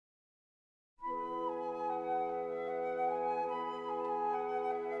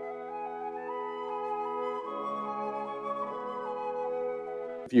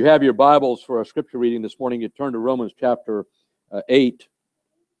If you have your Bibles for our scripture reading this morning, you turn to Romans chapter 8.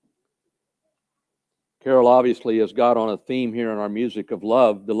 Carol obviously has got on a theme here in our music of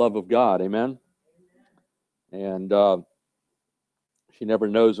love, the love of God. Amen? And she never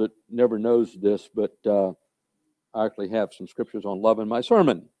knows this, but I actually have some scriptures on love in my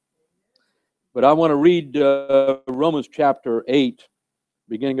sermon. But I want to read Romans chapter 8,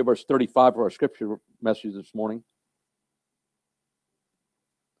 beginning of verse 35 of our scripture message this morning.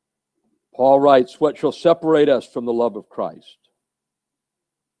 Paul writes, "What shall separate us from the love of Christ?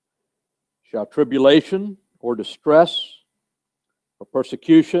 Shall tribulation or distress or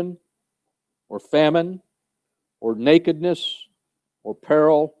persecution or famine or nakedness or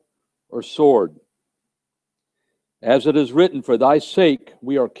peril or sword? As it is written, for thy sake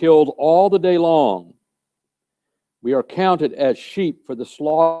we are killed all the day long. We are counted as sheep for the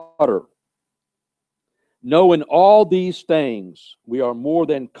slaughter. No, in all these things we are more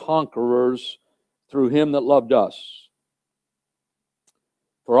than conquerors through him that loved us.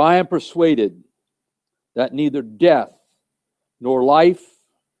 For I am persuaded that neither death, nor life,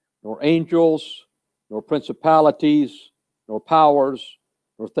 nor angels, nor principalities, nor powers,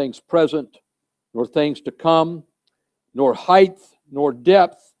 nor things present, nor things to come, nor height, nor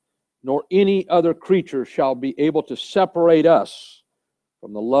depth, nor any other creature shall be able to separate us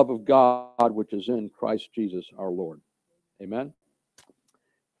from the love of God which is in Christ Jesus our Lord." Amen.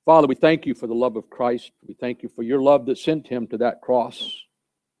 Father, we thank you for the love of Christ. We thank you for your love that sent him to that cross.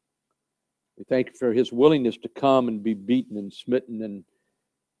 We thank you for his willingness to come and be beaten and smitten and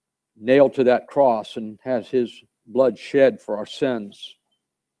nailed to that cross and has his blood shed for our sins.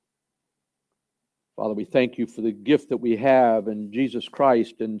 Father, we thank you for the gift that we have in Jesus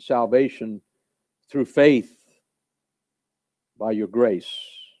Christ and salvation through faith by your grace.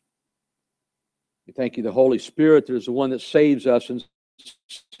 We thank you, the Holy Spirit is the one that saves us and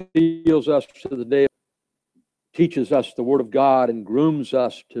seals us to the day, teaches us the Word of God and grooms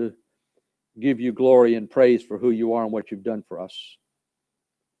us to give you glory and praise for who you are and what you've done for us.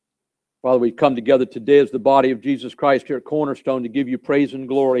 Father, we come together today as the body of Jesus Christ here at Cornerstone to give you praise and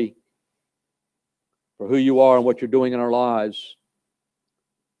glory for who you are and what you're doing in our lives.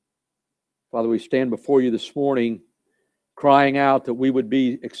 Father, we stand before you this morning crying out that we would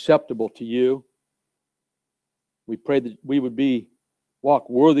be acceptable to you. We pray that we would walk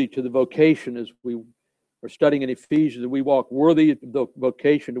worthy to the vocation as we are studying in Ephesians, that we walk worthy of the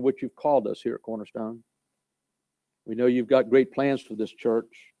vocation to which you've called us here at Cornerstone. We know you've got great plans for this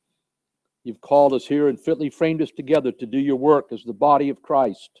church. You've called us here and fitly framed us together to do your work as the body of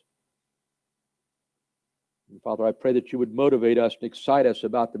Christ. And Father, I pray that you would motivate us and excite us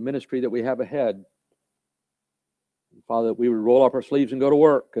about the ministry that we have ahead. And Father, that we would roll up our sleeves and go to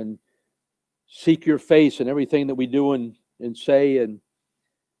work and seek your face in everything that we do and say, and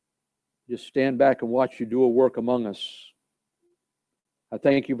just stand back and watch you do a work among us. I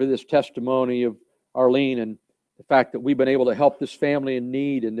thank you for this testimony of Arlene and the fact that we've been able to help this family in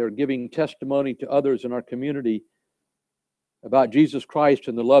need, and they're giving testimony to others in our community about Jesus Christ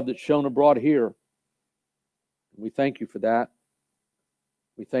and the love that's shown abroad here. We thank you for that.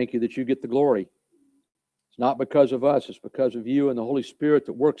 We thank you that you get the glory. It's not because of us, it's because of you and the Holy Spirit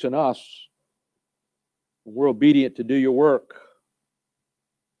that works in us. We're obedient to do your work.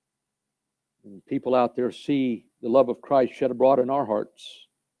 And people out there see the love of Christ shed abroad in our hearts.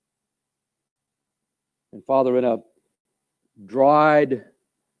 And Father, in a dried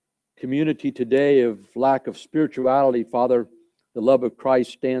community today of lack of spirituality, Father, the love of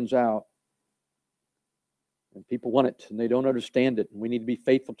Christ stands out. And people want it, and they don't understand it. And we need to be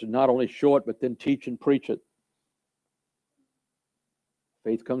faithful to not only show it, but then teach and preach it.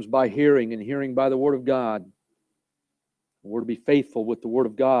 Faith comes by hearing, and hearing by the Word of God. And we're to be faithful with the Word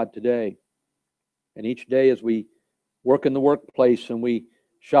of God today. And each day as we work in the workplace and we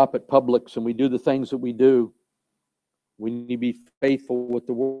shop at Publix and we do the things that we do, we need to be faithful with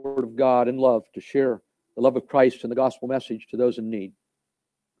the Word of God in love to share the love of Christ and the gospel message to those in need.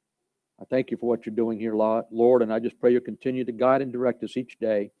 I thank you for what you're doing here, Lord, and I just pray you'll continue to guide and direct us each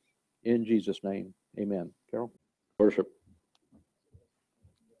day. In Jesus' name, amen. Carol? Worship.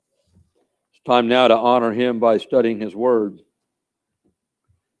 It's time now to honor him by studying his word.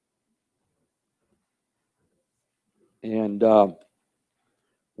 And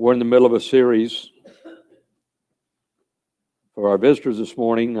we're in the middle of a series. For our visitors this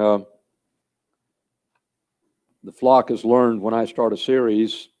morning, the flock has learned when I start a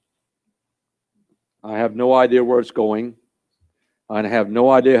series, I have no idea where it's going. I have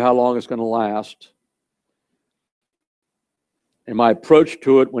no idea how long it's going to last. And my approach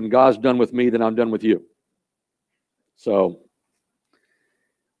to it, when God's done with me, then I'm done with you. So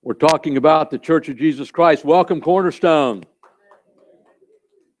We're talking about the Church of Jesus Christ. Welcome, Cornerstone.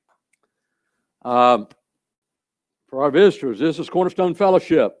 For our visitors, this is Cornerstone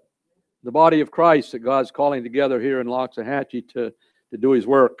Fellowship, the body of Christ that God's calling together here in Loxahatchee to do His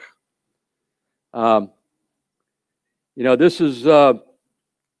work. You know, this is the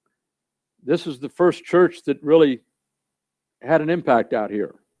first church that really had an impact out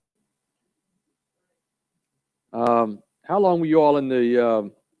here. How long were you all in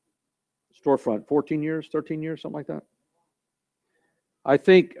the storefront? 14 years, 13 years, something like that? I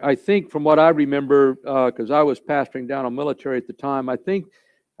think from what I remember, because I was pastoring down on Military at the time, I think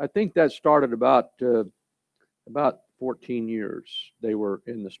that started about 14 years. They were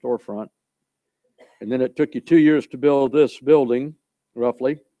in the storefront, and then it took you 2 years to build this building,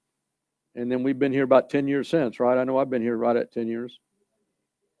 roughly, and then we've been here about 10 years since, right? I know I've been here right at 10 years.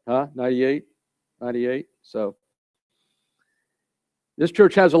 Huh? 98. So this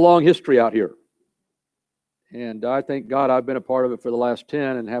church has a long history out here. And I thank God I've been a part of it for the last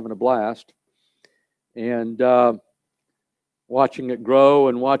 10 and having a blast. And watching it grow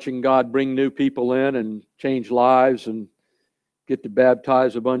and watching God bring new people in and change lives and get to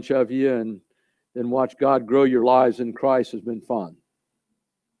baptize a bunch of you and then watch God grow your lives in Christ has been fun.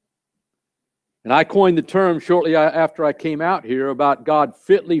 And I coined the term shortly after I came out here about God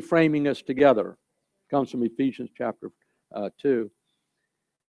fitly framing us together. It comes from Ephesians chapter 2.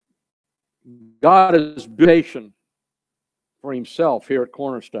 God is patient for Himself here at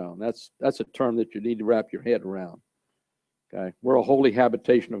Cornerstone. That's a term that you need to wrap your head around. Okay, we're a holy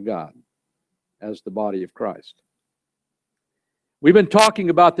habitation of God as the body of Christ. We've been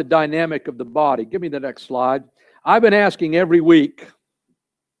talking about the dynamic of the body. Give me the next slide. I've been asking every week,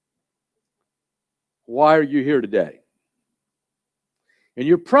 why are you here today? And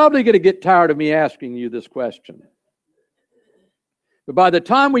you're probably going to get tired of me asking you this question. But by the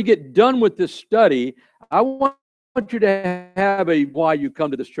time we get done with this study, I want you to have a why you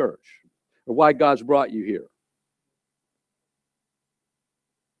come to this church or why God's brought you here.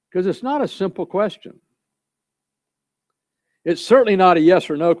 Because it's not a simple question. It's certainly not a yes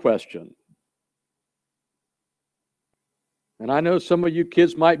or no question. And I know some of you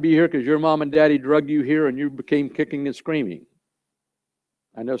kids might be here because your mom and daddy drugged you here and you became kicking and screaming.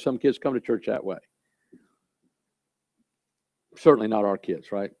 I know some kids come to church that way. Certainly not our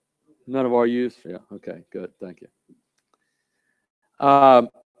kids, right? None of our youth? Yeah, okay, good, thank you. But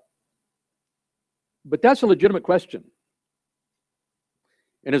that's a legitimate question.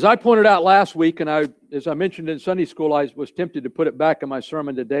 And as I pointed out last week, and as I mentioned in Sunday school, I was tempted to put it back in my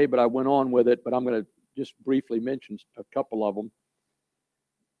sermon today, but I went on with it, but I'm going to just briefly mention a couple of them.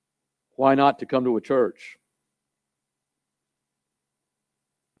 Why not to come to a church?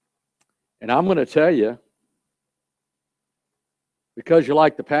 And I'm going to tell you, because you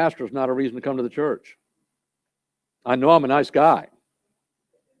like the pastor is not a reason to come to the church. I know I'm a nice guy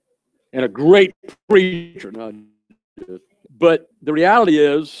and a great preacher. No, but the reality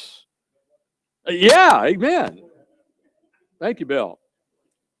is, yeah, amen. Thank you, Bill.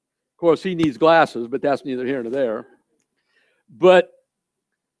 Of course, he needs glasses, but that's neither here nor there. But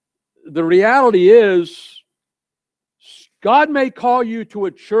the reality is, God may call you to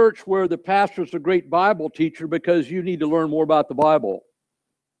a church where the pastor's a great Bible teacher because you need to learn more about the Bible.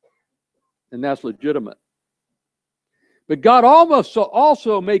 And that's legitimate. But God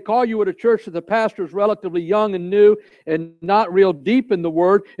also may call you at a church that the pastor's relatively young and new and not real deep in the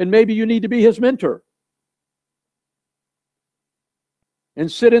Word, and maybe you need to be his mentor.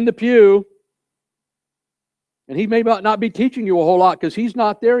 And sit in the pew, and he may not be teaching you a whole lot because he's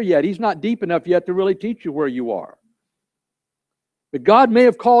not there yet. He's not deep enough yet to really teach you where you are. But God may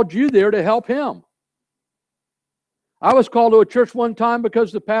have called you there to help him. I was called to a church one time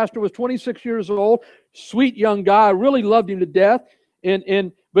because the pastor was 26 years old, sweet young guy. I really loved him to death,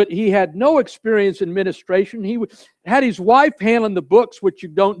 but he had no experience in administration. He had his wife handling the books, which you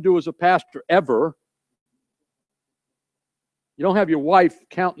don't do as a pastor ever. You don't have your wife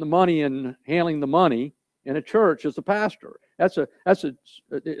counting the money and handling the money in a church as a pastor. That's an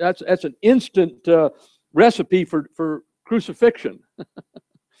instant recipe for crucifixion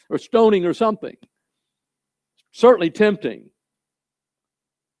or stoning or something. Certainly tempting.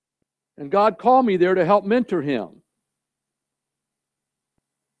 And God called me there to help mentor him.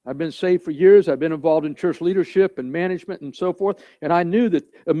 I've been saved for years. I've been involved in church leadership and management and so forth. And I knew that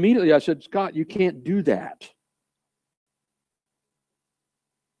immediately. I said, Scott, you can't do that.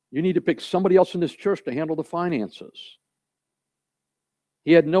 You need to pick somebody else in this church to handle the finances.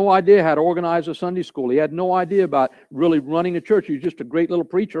 He had no idea how to organize a Sunday school. He had no idea about really running a church. He was just a great little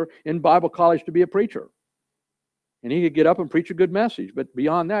preacher in Bible college to be a preacher. And he could get up and preach a good message. But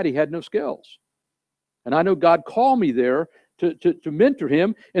beyond that, he had no skills. And I know God called me there to mentor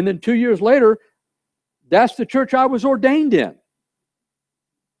him. And then 2 years later, that's the church I was ordained in.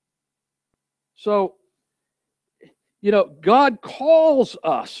 So, God calls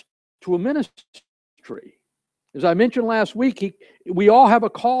us to a ministry. As I mentioned last week, we all have a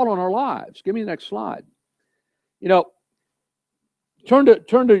call on our lives. Give me the next slide. Turn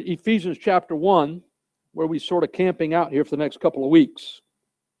to Ephesians chapter 1, where we're sort of camping out here for the next couple of weeks.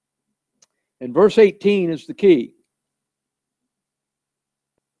 And verse 18 is the key.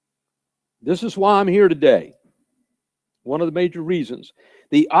 This is why I'm here today. One of the major reasons.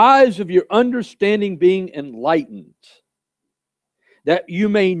 The eyes of your understanding being enlightened, that you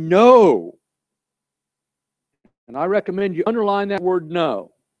may know. And I recommend you underline that word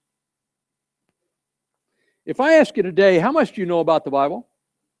know. If I ask you today, how much do you know about the Bible?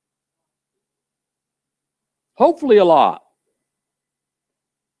 Hopefully a lot.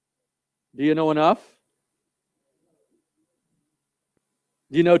 Do you know enough?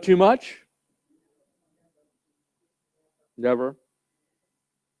 Do you know too much? Never.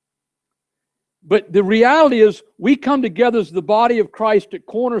 But the reality is, we come together as the body of Christ at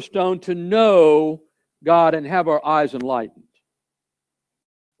Cornerstone to know God and have our eyes enlightened.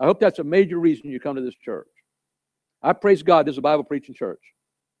 I hope that's a major reason you come to this church. I praise God this is a Bible preaching church.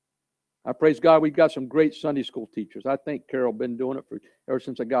 I praise God we've got some great Sunday school teachers. I think Carol been doing it ever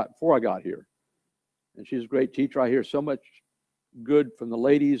since before I got here. And she's a great teacher. I hear so much good from the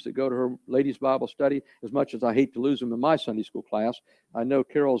ladies that go to her ladies' Bible study. As much as I hate to lose them in my Sunday school class, I know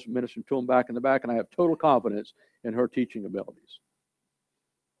Carol's ministering to them back in the back, and I have total confidence in her teaching abilities.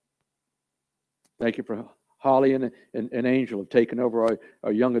 Thank you for Holly and Angel have taken over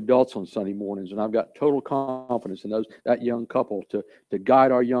our young adults on Sunday mornings, and I've got total confidence in that young couple to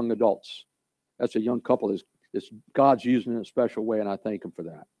guide our young adults. That's a young couple that's God's using in a special way, and I thank Him for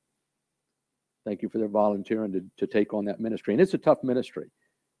that. Thank you for their volunteering to take on that ministry. And it's a tough ministry.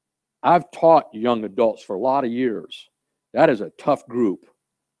 I've taught young adults for a lot of years. That is a tough group.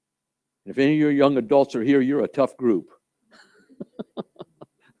 If any of your young adults are here, you're a tough group.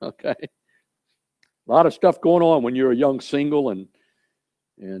 Okay? A lot of stuff going on when you're a young single and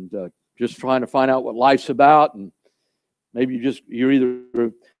just trying to find out what life's about. And maybe you're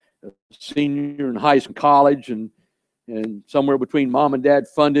either a senior in high school, college, and somewhere between mom and dad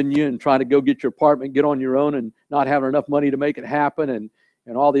funding you and trying to go get your apartment, get on your own, and not having enough money to make it happen, and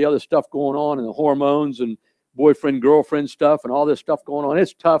all the other stuff going on, and the hormones and boyfriend, girlfriend stuff, and all this stuff going on.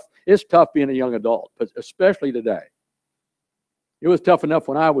 It's tough. It's tough being a young adult, but especially today. It was tough enough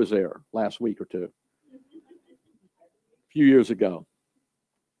when I was there last week or two, a few years ago,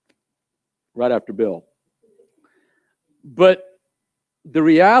 right after Bill. But the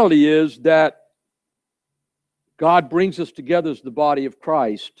reality is that God brings us together as the body of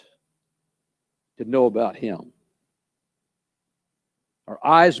Christ to know about Him. Our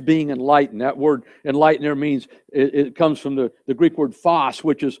eyes being enlightened. That word enlighten there means, it comes from the Greek word phos,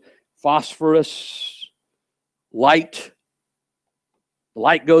 which is phosphorus, light. The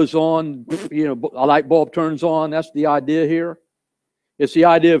light goes on, a light bulb turns on. That's the idea here. It's the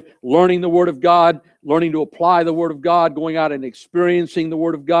idea of learning the Word of God, learning to apply the Word of God, going out and experiencing the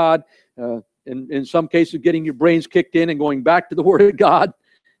Word of God. In some cases, getting your brains kicked in and going back to the Word of God,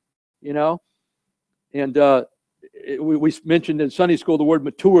 And we mentioned in Sunday school the word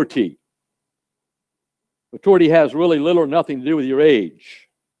maturity. Maturity has really little or nothing to do with your age.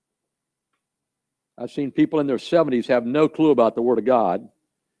 I've seen people in their 70s have no clue about the Word of God.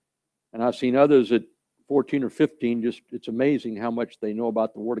 And I've seen others at 14 or 15, it's amazing how much they know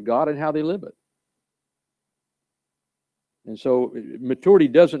about the Word of God and how they live it. And so maturity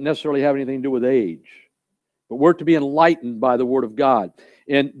doesn't necessarily have anything to do with age. But we're to be enlightened by the Word of God.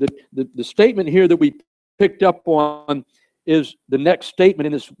 And the statement here that we picked up on is the next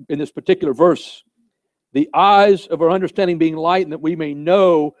statement in this particular verse. The eyes of our understanding being enlightened, that we may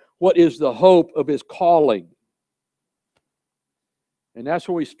know what is the hope of His calling. And that's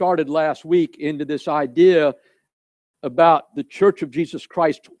where we started last week, into this idea about the Church of Jesus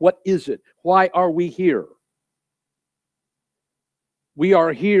Christ. What is it? Why are we here? We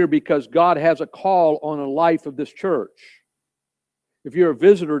are here because God has a call on the life of this church. If you're a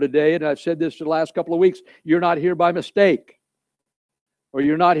visitor today, and I've said this the last couple of weeks, you're not here by mistake, or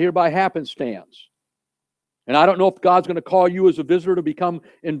you're not here by happenstance. And I don't know if God's going to call you as a visitor to become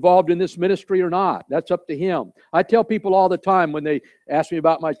involved in this ministry or not. That's up to Him. I tell people all the time when they ask me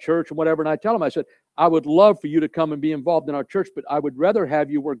about my church and whatever, and I tell them, I said, I would love for you to come and be involved in our church, but I would rather have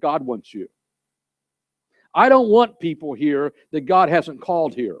you where God wants you. I don't want people here that God hasn't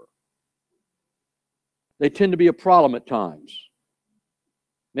called here. They tend to be a problem at times.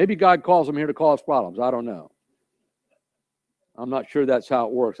 Maybe God calls them here to cause problems. I don't know. I'm not sure that's how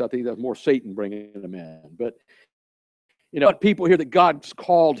it works. I think that's more Satan bringing them in. But, people here that God's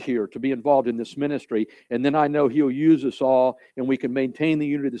called here to be involved in this ministry, and then I know He'll use us all, and we can maintain the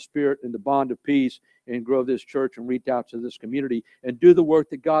unity of the Spirit and the bond of peace and grow this church and reach out to this community and do the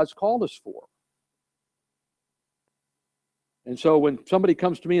work that God's called us for. And so when somebody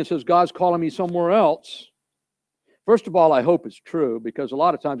comes to me and says, God's calling me somewhere else, first of all, I hope it's true, because a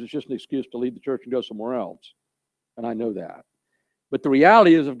lot of times it's just an excuse to leave the church and go somewhere else. And I know that. But the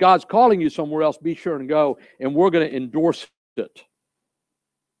reality is, if God's calling you somewhere else, be sure and go, and we're going to endorse it.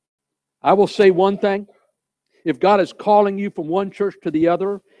 I will say one thing. If God is calling you from one church to the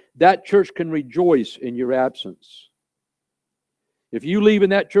other, that church can rejoice in your absence. If you leave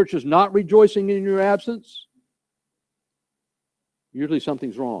and that church is not rejoicing in your absence, usually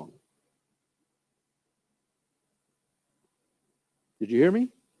something's wrong. Did you hear me?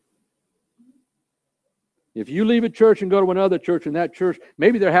 If you leave a church and go to another church, and that church,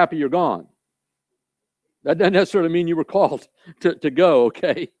 maybe they're happy you're gone. That doesn't necessarily mean you were called to go,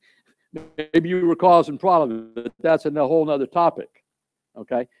 okay? Maybe you were causing problems, but that's a whole other topic,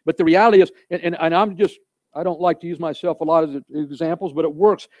 okay? But the reality is, and I don't like to use myself a lot as examples, but it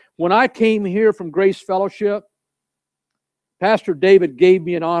works. When I came here from Grace Fellowship, Pastor David gave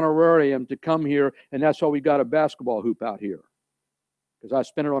me an honorarium to come here, and that's how we got a basketball hoop out here, because I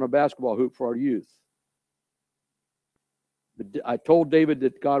spent it on a basketball hoop for our youth. I told David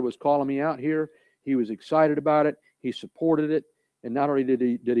that God was calling me out here. He was excited about it. He supported it. And not only did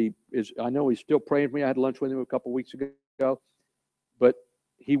he I know he's still praying for me. I had lunch with him a couple of weeks ago. But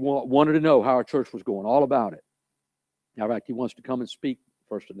he wanted to know how our church was going, all about it. In fact, he wants to come and speak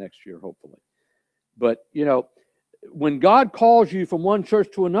first of next year, hopefully. But, when God calls you from one church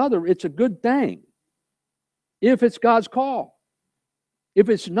to another, it's a good thing, if it's God's call. If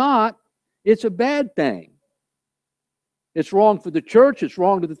it's not, it's a bad thing. It's wrong for the church, it's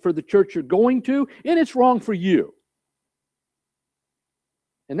wrong for the church you're going to, and it's wrong for you.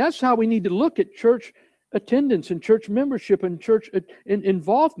 And that's how we need to look at church attendance and church membership and church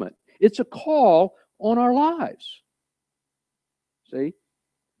involvement. It's a call on our lives. See?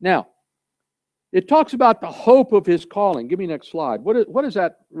 Now, it talks about the hope of His calling. Give me the next slide. What does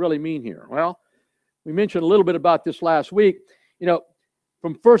that really mean here? Well, we mentioned a little bit about this last week.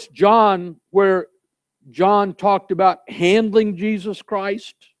 From 1 John, where John talked about handling Jesus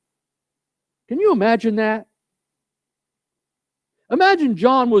Christ. Can you imagine that? Imagine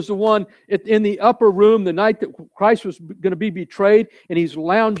John was the one in the upper room the night that Christ was going to be betrayed, and he's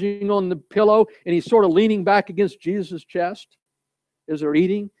lounging on the pillow, and he's sort of leaning back against Jesus' chest as they're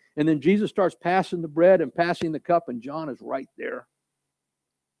eating. And then Jesus starts passing the bread and passing the cup, and John is right there.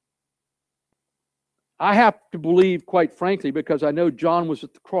 I have to believe, quite frankly, because I know John was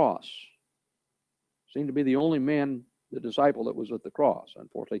at the cross. Seemed to be the only man, the disciple, that was at the cross.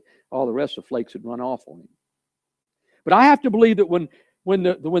 Unfortunately, all the rest of the flakes had run off on him. But I have to believe that when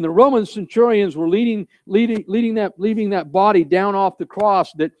the Roman centurions were leading that body down off the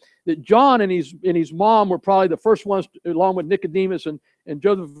cross, that John and his mom were probably the first ones, along with Nicodemus and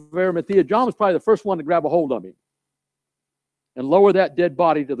Joseph of Arimathea. John was probably the first one to grab a hold of him and lower that dead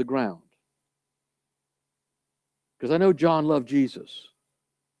body to the ground. Because I know John loved Jesus.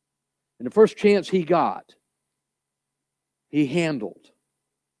 And the first chance he got, he handled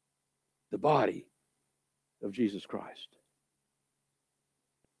the body of Jesus Christ.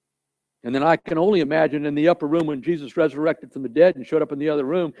 And then I can only imagine in the upper room when Jesus resurrected from the dead and showed up in the other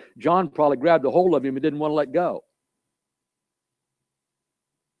room, John probably grabbed a hold of him and didn't want to let go.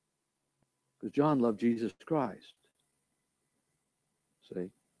 Because John loved Jesus Christ. See?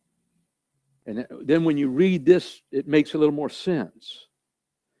 And then when you read this, it makes a little more sense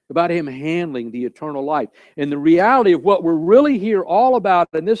about him handling the eternal life. And the reality of what we're really here all about,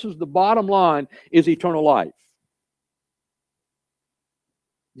 and this is the bottom line, is eternal life.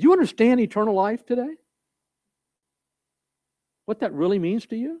 Do you understand eternal life today? What that really means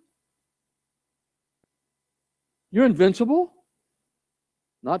to you? You're invincible.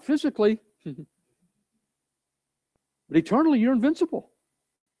 Not physically. But eternally, you're invincible.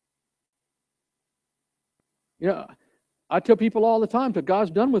 I tell people all the time, till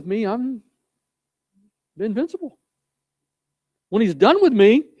God's done with me, I'm invincible. When He's done with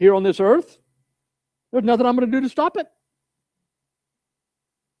me here on this earth, there's nothing I'm going to do to stop it.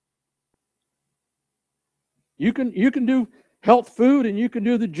 You can do health food, and you can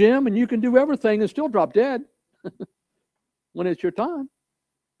do the gym, and you can do everything and still drop dead when it's your time,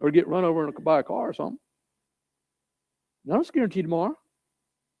 or get run over by a car or something. Nothing's guaranteed tomorrow.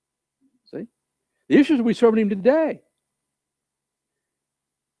 See? The issue is, are we serving Him today?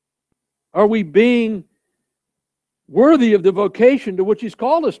 Are we being worthy of the vocation to which He's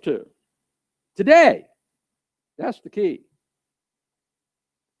called us to today? That's the key.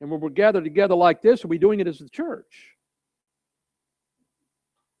 And when we're gathered together like this, are we doing it as the church?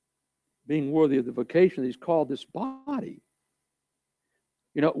 Being worthy of the vocation that He's called this body.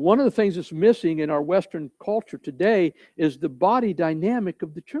 You know, one of the things that's missing in our Western culture today is the body dynamic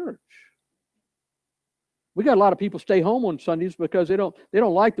of the church. We got a lot of people stay home on Sundays because they don't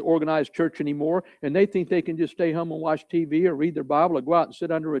like the organized church anymore, and they think they can just stay home and watch TV or read their Bible or go out and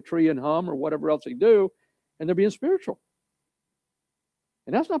sit under a tree and hum or whatever else they do, and they're being spiritual.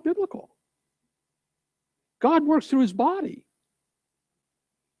 And that's not biblical. God works through His body.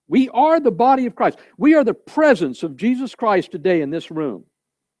 We are the body of Christ. We are the presence of Jesus Christ today in this room.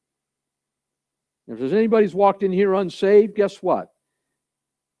 If there's anybody's walked in here unsaved, guess what?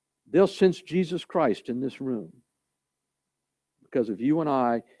 They'll sense Jesus Christ in this room. Because of you and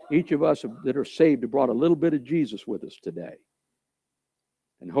I, each of us that are saved have brought a little bit of Jesus with us today.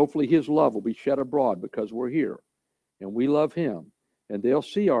 And hopefully His love will be shed abroad because we're here. And we love Him. And they'll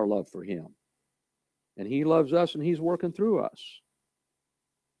see our love for Him. And He loves us and He's working through us.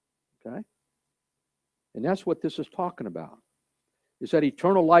 Okay? And that's what this is talking about. Is that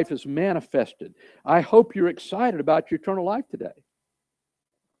eternal life is manifested. I hope you're excited about your eternal life today.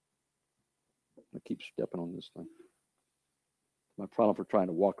 I keep stepping on this thing. My problem for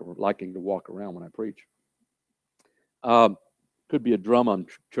liking to walk around when I preach. Could be a drum I'm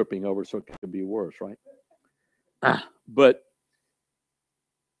tripping over, so it could be worse, right? But,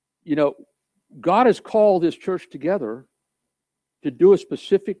 you know, God has called this church together to do a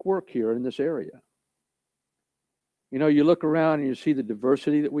specific work here in this area. You know, you look around and you see the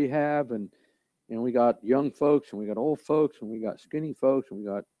diversity that we have, and we got young folks, and we got old folks, and we got skinny folks, and we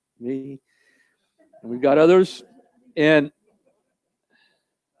got me, and we've got others. And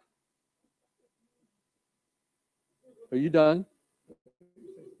are you done?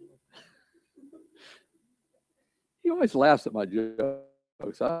 He always laughs at my jokes.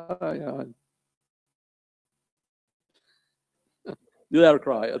 Do that or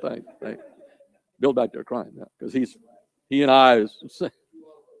cry, I think. Bill back there crying now because he and I,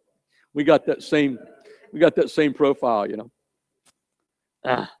 we got that same profile, you know.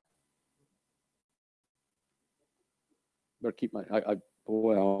 Better keep my.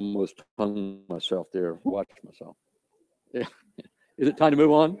 Boy, I almost hung myself there. Watch myself. Yeah. Is it time to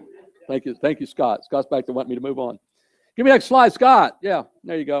move on? Thank you, Scott. Scott's back to want me to move on. Give me the next slide, Scott. Yeah,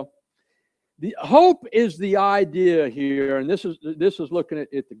 there you go. The hope is the idea here, and this is looking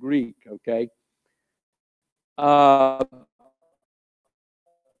at the Greek. Okay.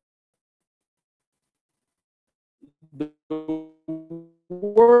 The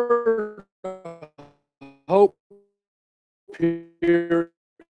word hope here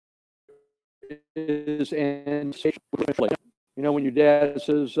is anticipation. You know when your dad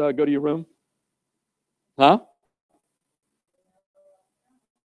says, go to your room? Huh?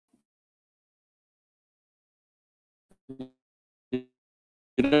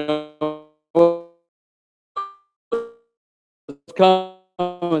 You know, it's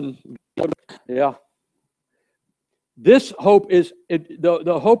coming. Yeah. This hope is,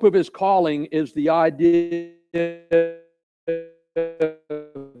 the hope of His calling is the idea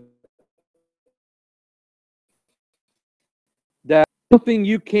that something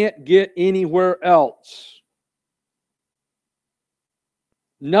you can't get anywhere else.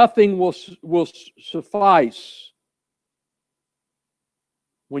 Nothing will suffice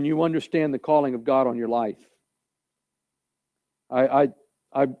when you understand the calling of God on your life. I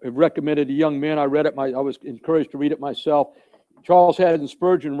recommended to young men. I was encouraged to read it myself. Charles Haddon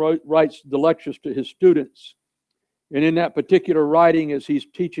Spurgeon writes the lectures to his students. And in that particular writing, as he's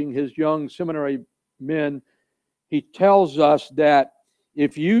teaching his young seminary men, he tells us that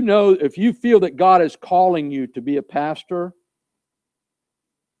if you feel that God is calling you to be a pastor,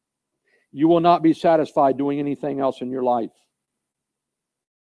 you will not be satisfied doing anything else in your life.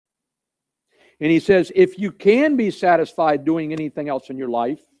 And he says, if you can be satisfied doing anything else in your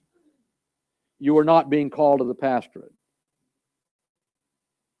life, you are not being called to the pastorate.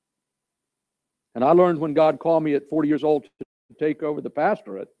 And I learned when God called me at 40 years old to take over the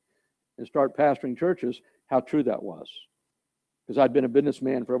pastorate and start pastoring churches, how true that was. Because I'd been a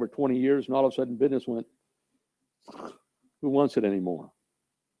businessman for over 20 years, and all of a sudden business went, who wants it anymore?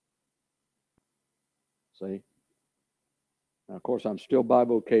 See? Now, of course, I'm still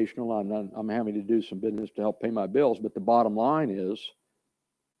bivocational. I'm having to do some business to help pay my bills, but the bottom line is,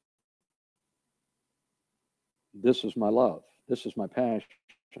 this is my love. This is my passion.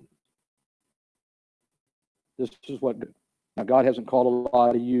 This is what, now God hasn't called a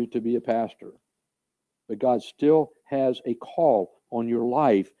lot of you to be a pastor, but God still has a call on your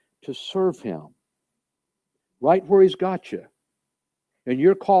life to serve Him right where He's got you. And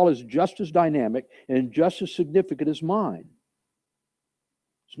your call is just as dynamic and just as significant as mine.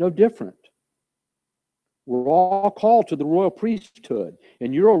 It's no different. We're all called to the royal priesthood,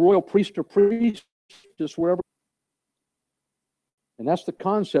 and you're a royal priest or priestess wherever. And that's the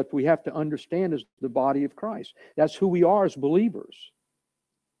concept we have to understand as the body of Christ. That's who we are as believers.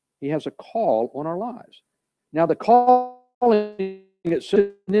 He has a call on our lives. Now, the calling, it's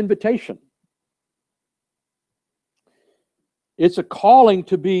an invitation. It's a calling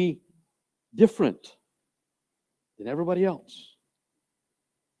to be different than everybody else.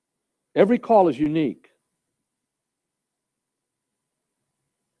 Every call is unique.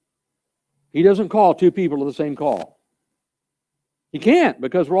 He doesn't call two people to the same call. He can't,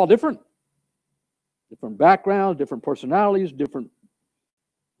 because we're all different. Different backgrounds, different personalities, different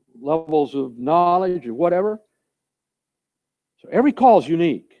levels of knowledge or whatever. So every call is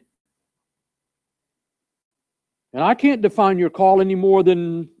unique. And I can't define your call any more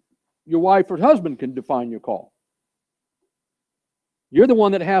than your wife or husband can define your call. You're the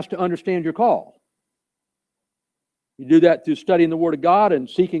one that has to understand your call. You do that through studying the Word of God and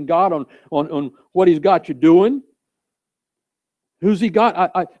seeking God on what He's got you doing. Who's He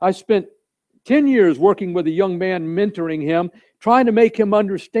got? I spent 10 years working with a young man, mentoring him, trying to make him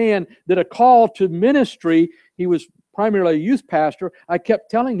understand that a call to ministry, he was primarily a youth pastor. I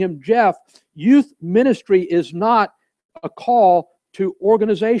kept telling him, Jeff, youth ministry is not a call to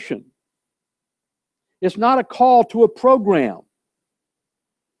organization. It's not a call to a program.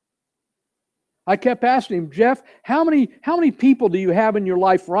 I kept asking him, Jeff, how many people do you have in your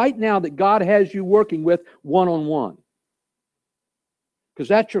life right now that God has you working with one-on-one? Because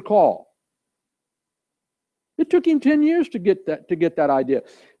that's your call. It took him 10 years to get that idea.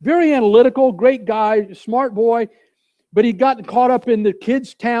 Very analytical, great guy, smart boy, but he got caught up in the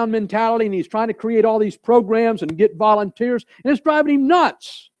kids' town mentality, and he's trying to create all these programs and get volunteers, and it's driving him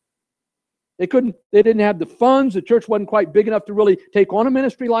nuts. They didn't have the funds. The church wasn't quite big enough to really take on a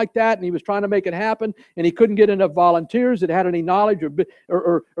ministry like that, and he was trying to make it happen, and he couldn't get enough volunteers that had any knowledge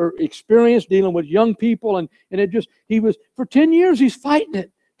or experience dealing with young people, and for 10 years, he's fighting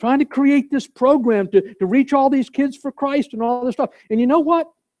it, trying to create this program to reach all these kids for Christ and all this stuff. And you know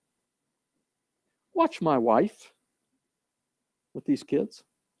what? Watch my wife with these kids.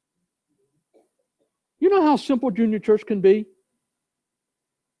 You know how simple junior church can be?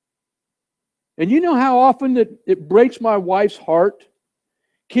 And you know how often that it breaks my wife's heart?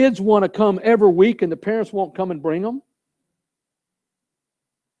 Kids want to come every week and the parents won't come and bring them.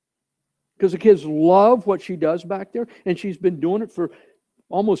 Because the kids love what she does back there. And she's been doing it for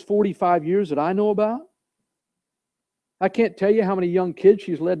almost 45 years that I know about. I can't tell you how many young kids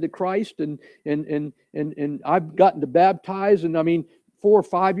she's led to Christ, and I've gotten to baptize, and I mean 4 or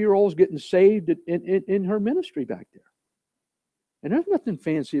 5-year-olds getting saved in her ministry back there. And there's nothing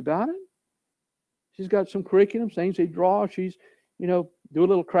fancy about it. She's got some curriculum, things they draw. She's, do a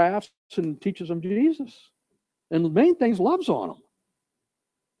little crafts and teaches them Jesus. And the main thing is loves on them.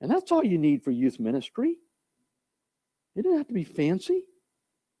 And that's all you need for youth ministry. It doesn't have to be fancy.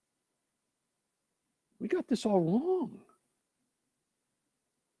 We got this all wrong.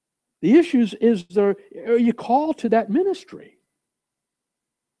 The issue is are you called to that ministry?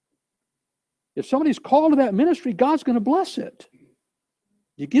 If somebody's called to that ministry, God's going to bless it.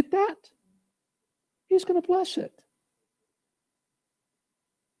 You get that? He's going to bless it.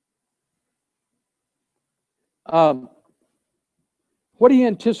 What are you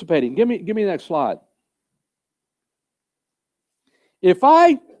anticipating? Give me the next slide. If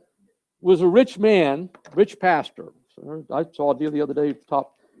I was a rich man, rich pastor, so I saw a deal the other day,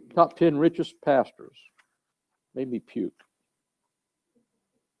 top 10 richest pastors. Made me puke.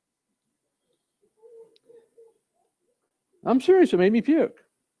 I'm serious, it made me puke.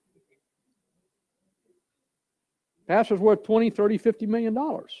 Pastor's worth $20, $30, $50 million.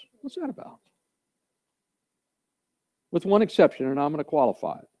 What's that about? With one exception, and I'm going to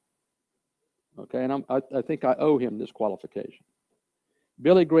qualify it. Okay, and I think I owe him this qualification.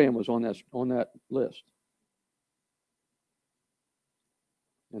 Billy Graham was on that list.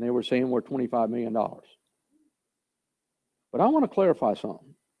 And they were saying we're $25 million. But I want to clarify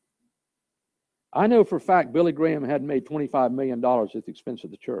something. I know for a fact Billy Graham hadn't made $25 million at the expense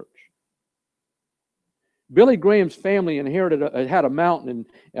of the church. Billy Graham's family had a mountain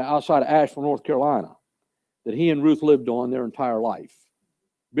outside of Asheville, North Carolina, that he and Ruth lived on their entire life.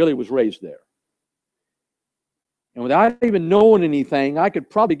 Billy was raised there. And without even knowing anything, I could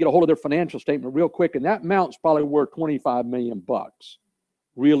probably get a hold of their financial statement real quick, and that amount's probably worth $25 million bucks.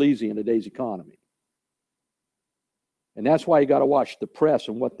 Real easy in today's economy. And that's why you got to watch the press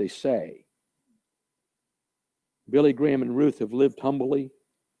and what they say. Billy Graham and Ruth have lived humbly.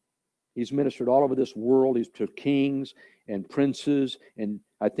 He's ministered all over this world. He's to kings and princes, and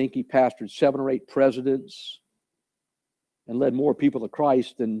I think he pastored 7 or 8 presidents and led more people to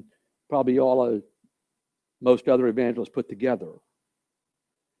Christ than probably most other evangelists put together.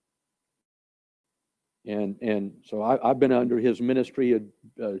 And so I've been under his ministry.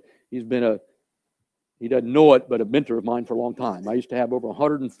 He's been he doesn't know it, but a mentor of mine for a long time. I used to have over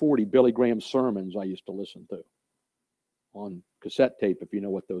 140 Billy Graham sermons I used to listen to on cassette tape, if you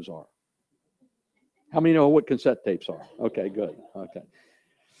know what those are. How many know what cassette tapes are? Okay, good. Okay.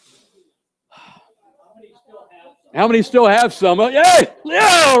 How many still have some? Yeah,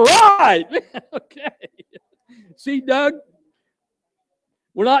 all right. Okay. See, Doug,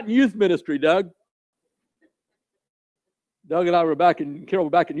 we're not in youth ministry, Doug. Doug and I were Carol were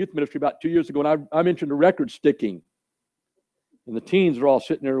back in youth ministry about 2 years ago, and I mentioned the record sticking. And the teens are all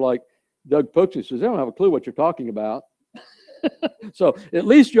sitting there like, Doug Pooksy says, they don't have a clue what you're talking about. So at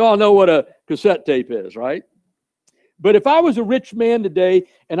least you all know what a cassette tape is, right? But if I was a rich man today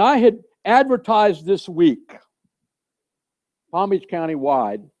and I had advertised this week, Palm Beach County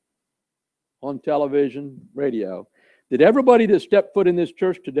wide, on television, radio, that everybody that stepped foot in this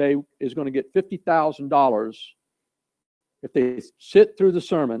church today is going to get $50,000 if they sit through the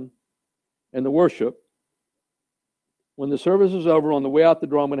sermon and the worship. When the service is over, on the way out the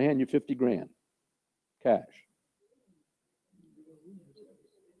door, I'm going to hand you 50 grand cash.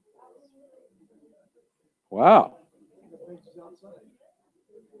 Wow.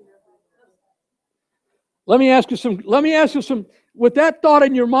 Let me ask you some, with that thought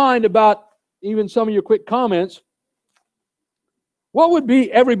in your mind about even some of your quick comments, what would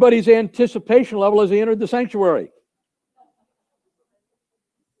be everybody's anticipation level as they entered the sanctuary?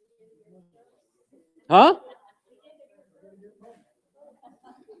 Huh?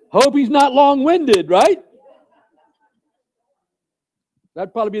 Hope he's not long-winded, right?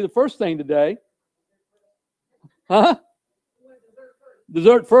 That'd probably be the first thing today. Huh?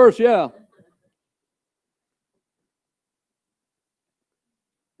 Dessert first, yeah.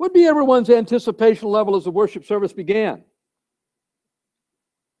 Would be everyone's anticipation level as the worship service began?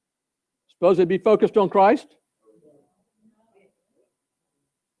 Suppose they'd be focused on Christ?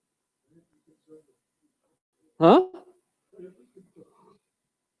 Huh?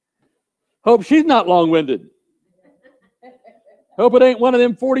 Hope she's not long-winded. Hope it ain't one of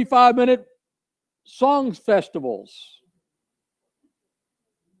them 45-minute songs festivals.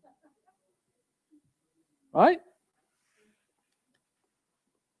 Right?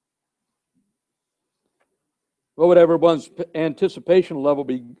 What would everyone's anticipation level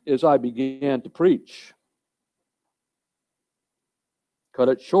be as I began to preach? Cut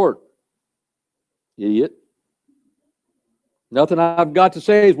it short, idiot. Nothing I've got to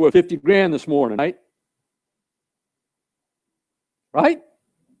say is worth 50 grand this morning, right? Right?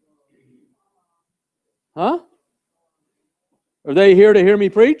 Huh? Are they here to hear me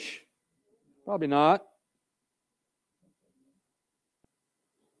preach? Probably not.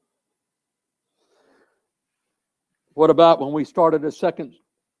 What about when we started a second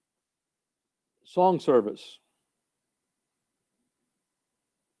song service?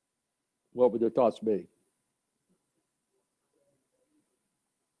 What would their thoughts be?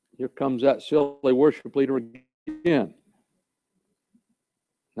 Here comes that silly worship leader again.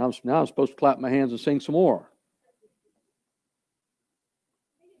 Now I'm supposed to clap my hands and sing some more.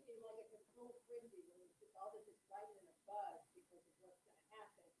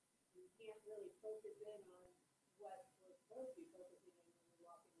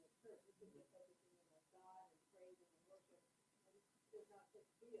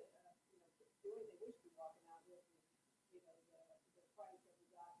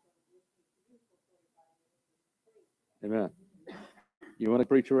 Amen. You want to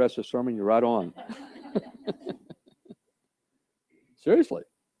preach the rest of the sermon? You're right on. Seriously.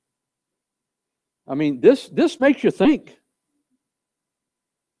 I mean, this makes you think.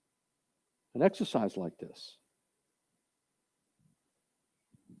 An exercise like this.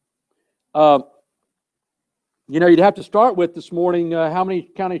 You'd have to start with this morning, how many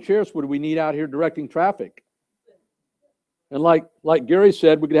county sheriffs would we need out here directing traffic? And like Gary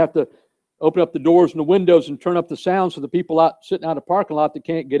said, we're going to have to open up the doors and the windows and turn up the sound so the people out sitting out in the parking lot that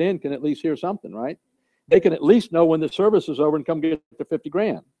can't get in can at least hear something, right? They can at least know when the service is over and come get their 50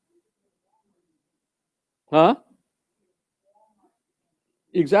 grand. Huh?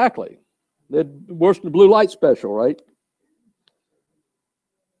 Exactly. Worse than the blue light special, right?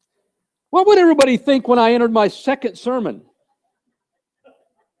 What would everybody think when I entered my second sermon?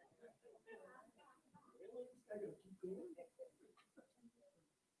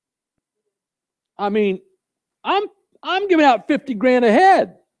 I mean, I'm giving out 50 grand a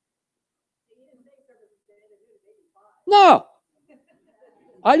head. No.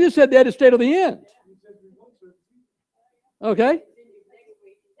 I just said they had to stay to the end. Okay?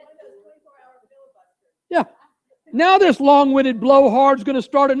 Yeah. Now this long-winded blowhard's going to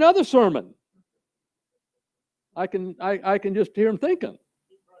start another sermon. I can just hear him thinking.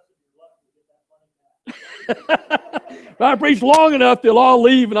 If I preach long enough, they'll all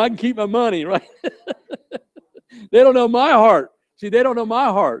leave and I can keep my money, right? They don't know my heart. See, they don't know my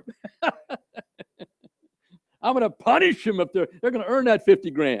heart. I'm going to punish them if they're going to earn that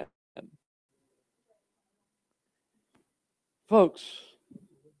 50 grand. Folks,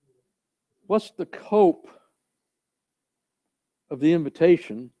 what's the hope of the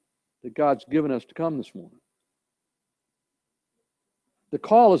invitation that God's given us to come this morning? The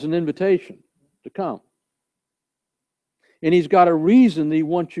call is an invitation to come. And He's got a reason that He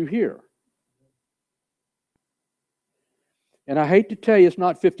wants you here. And I hate to tell you it's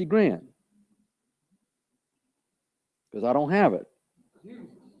not 50 grand. Because I don't have it.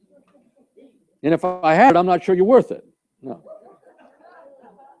 And if I had it, I'm not sure you're worth it. No.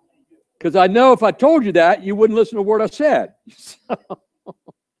 Because I know if I told you that, you wouldn't listen to a word I said.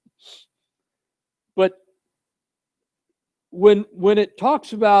 But when it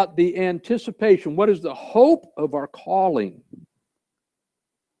talks about the anticipation, what is the hope of our calling?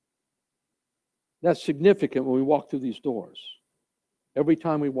 That's significant when we walk through these doors. Every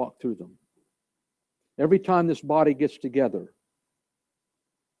time we walk through them. Every time this body gets together.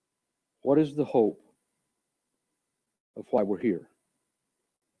 What is the hope of why we're here?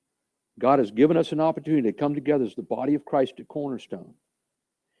 God has given us an opportunity to come together as the body of Christ at Cornerstone.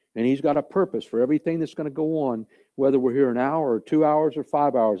 And He's got a purpose for everything that's going to go on, whether we're here an hour or 2 hours or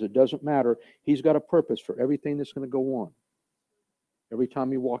 5 hours, it doesn't matter. He's got a purpose for everything that's going to go on. Every time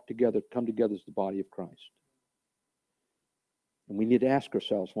we walk together, come together as the body of Christ. And we need to ask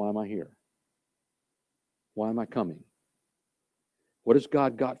ourselves, why am I here? Why am I coming? What has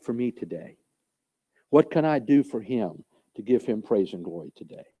God got for me today? What can I do for Him to give Him praise and glory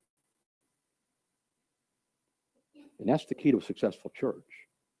today? And that's the key to a successful church.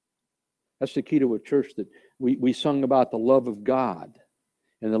 That's the key to a church that we sung about the love of God.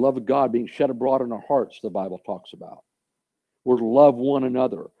 And the love of God being shed abroad in our hearts, the Bible talks about. We're to love one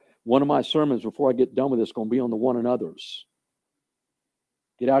another. One of my sermons before I get done with this is going to be on the one another's.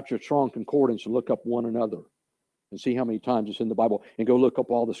 Get out your strong concordance and look up one another and see how many times it's in the Bible. And go look up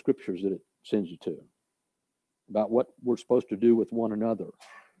all the scriptures that it sends you to about what we're supposed to do with one another.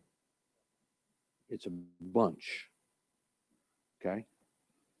 It's a bunch. Okay?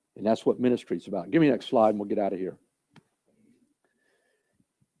 And that's what ministry is about. Give me the next slide and we'll get out of here.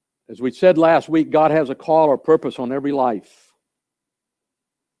 As we said last week, God has a call or purpose on every life.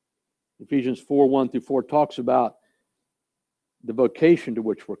 Ephesians 4:1-4 talks about the vocation to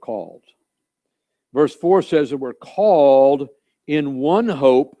which we're called. Verse 4 says that we're called in one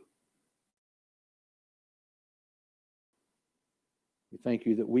hope. We thank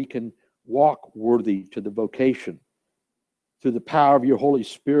you that we can walk worthy to the vocation through the power of your Holy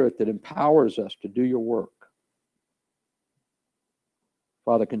Spirit that empowers us to do your work.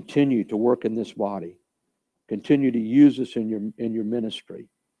 Father, continue to work in this body. Continue to use us in your ministry.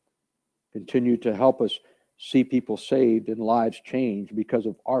 Continue to help us see people saved and lives changed because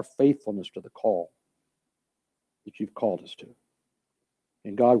of our faithfulness to the call that you've called us to.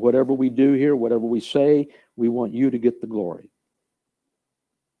 And God, whatever we do here, whatever we say, we want you to get the glory.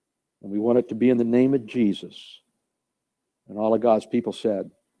 And we want it to be in the name of Jesus. And all of God's people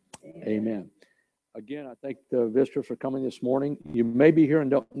said, Amen. Again, I thank the visitors for coming this morning. You may be here and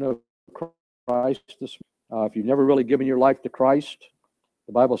don't know Christ this morning. If you've never really given your life to Christ,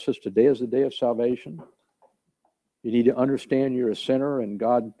 the Bible says today is the day of salvation. You need to understand you're a sinner and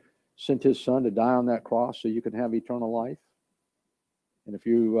God sent His Son to die on that cross so you can have eternal life. And if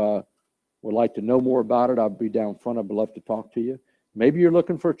you would like to know more about it, I'll be down front. I'd love to talk to you. Maybe you're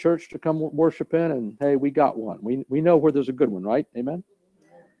looking for a church to come worship in, and hey, we got one. We know where there's a good one, right? Amen?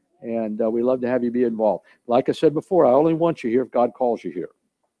 And we love to have you be involved. Like I said before, I only want you here if God calls you here.